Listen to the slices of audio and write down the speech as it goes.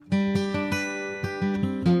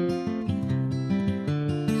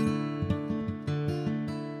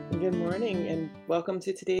morning, and welcome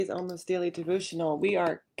to today's Almost Daily Devotional. We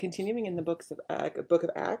are continuing in the book of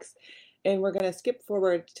Acts, and we're going to skip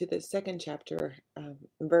forward to the second chapter,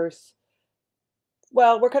 we're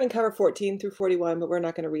going to cover 14 through 41, but we're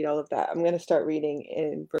not going to read all of that. I'm going to start reading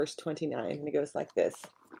in verse 29, and it goes like this.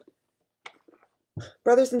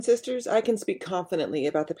 Brothers and sisters, I can speak confidently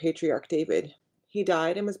about the patriarch David. He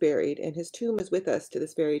died and was buried, and his tomb is with us to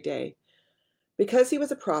this very day. Because he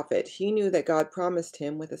was a prophet, he knew that God promised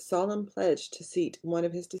him with a solemn pledge to seat one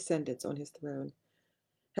of his descendants on his throne.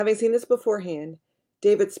 Having seen this beforehand,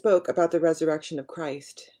 David spoke about the resurrection of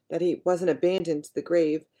Christ, that he wasn't abandoned to the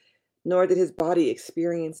grave, nor did his body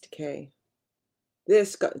experience decay.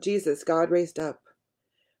 This Jesus God raised up.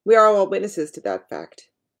 We are all witnesses to that fact.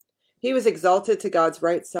 He was exalted to God's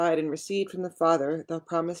right side and received from the Father the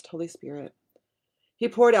promised Holy Spirit. He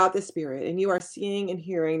poured out the Spirit, and you are seeing and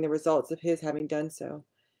hearing the results of his having done so.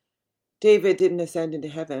 David didn't ascend into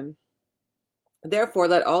heaven. Therefore,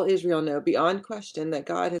 let all Israel know beyond question that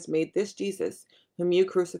God has made this Jesus, whom you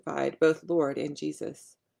crucified, both Lord and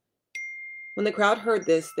Jesus. When the crowd heard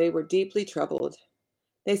this, they were deeply troubled.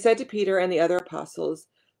 They said to Peter and the other apostles,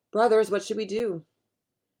 "Brothers, what should we do?"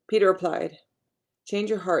 Peter replied, "Change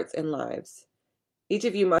your hearts and lives. Each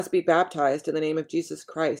of you must be baptized in the name of Jesus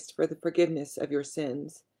Christ for the forgiveness of your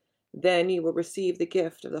sins. Then you will receive the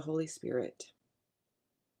gift of the Holy Spirit.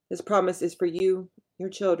 This promise is for you, your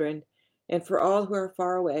children, and for all who are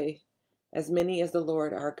far away, as many as the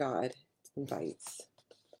Lord our God invites."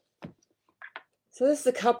 So this is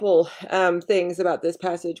a couple things about this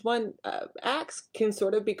passage. One, Acts can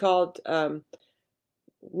sort of be called,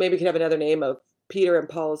 maybe could have another name of Peter and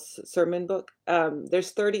Paul's sermon book.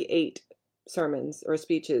 There's 38 sermons or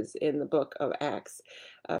speeches in the book of Acts.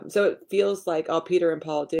 So it feels like all Peter and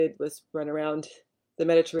Paul did was run around the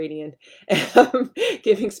Mediterranean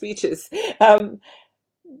giving speeches.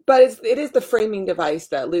 But it is the framing device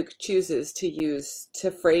that Luke chooses to use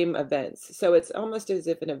to frame events. So it's almost as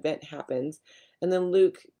if an event happens, and then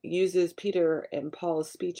Luke uses Peter and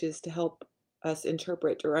Paul's speeches to help us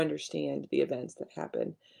interpret or understand the events that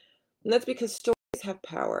happen. And that's because stories have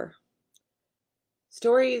power.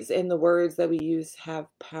 Stories and the words that we use have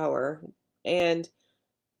power, and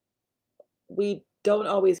we don't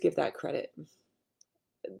always give that credit.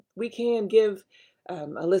 We can give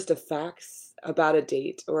a list of facts about a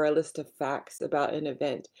date or a list of facts about an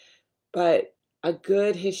event, but a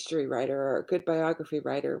good history writer or a good biography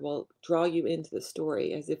writer will draw you into the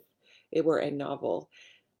story as if it were a novel.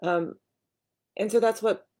 And so that's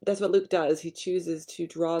what Luke does. He chooses to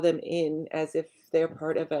draw them in as if they're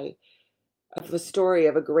part of a story,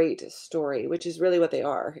 of a great story, which is really what they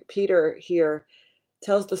are. Peter here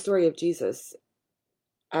tells the story of Jesus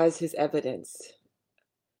as his evidence.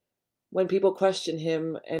 When people question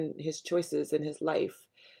him and his choices in his life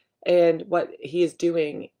and what he is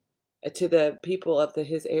doing to the people of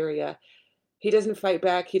his area, he doesn't fight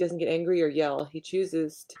back. He doesn't get angry or yell. He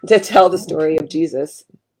chooses to tell the story of Jesus.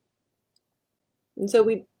 And so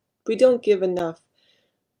we don't give enough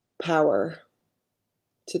power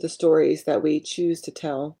to the stories that we choose to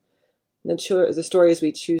tell, the stories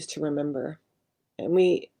we choose to remember.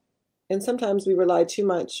 And sometimes we rely too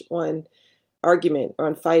much on argument, or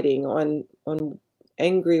on fighting, on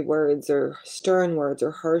angry words or stern words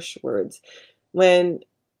or harsh words, when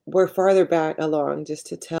we're farther back along just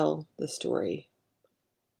to tell the story.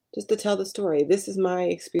 Just to tell the story. This is my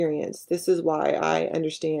experience. This is why I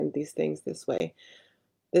understand these things this way.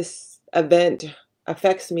 This event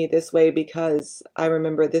affects me this way because I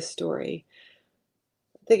remember this story.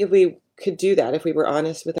 I think if we could do that, if we were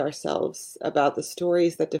honest with ourselves about the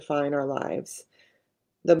stories that define our lives,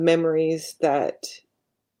 the memories that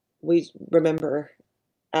we remember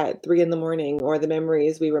at 3 a.m, or the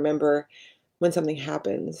memories we remember when something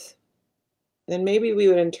happens, then maybe we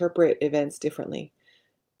would interpret events differently.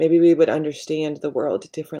 Maybe we would understand the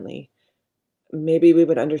world differently. Maybe we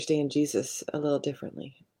would understand Jesus a little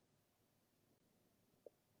differently.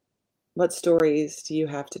 What stories do you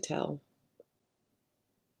have to tell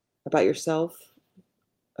about yourself,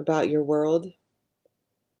 about your world?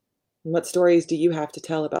 And what stories do you have to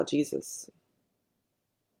tell about Jesus?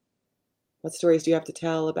 What stories do you have to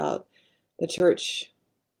tell about the church,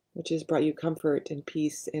 which has brought you comfort and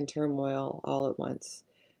peace and turmoil all at once?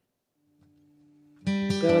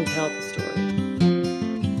 Go and tell the story.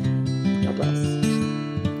 God bless.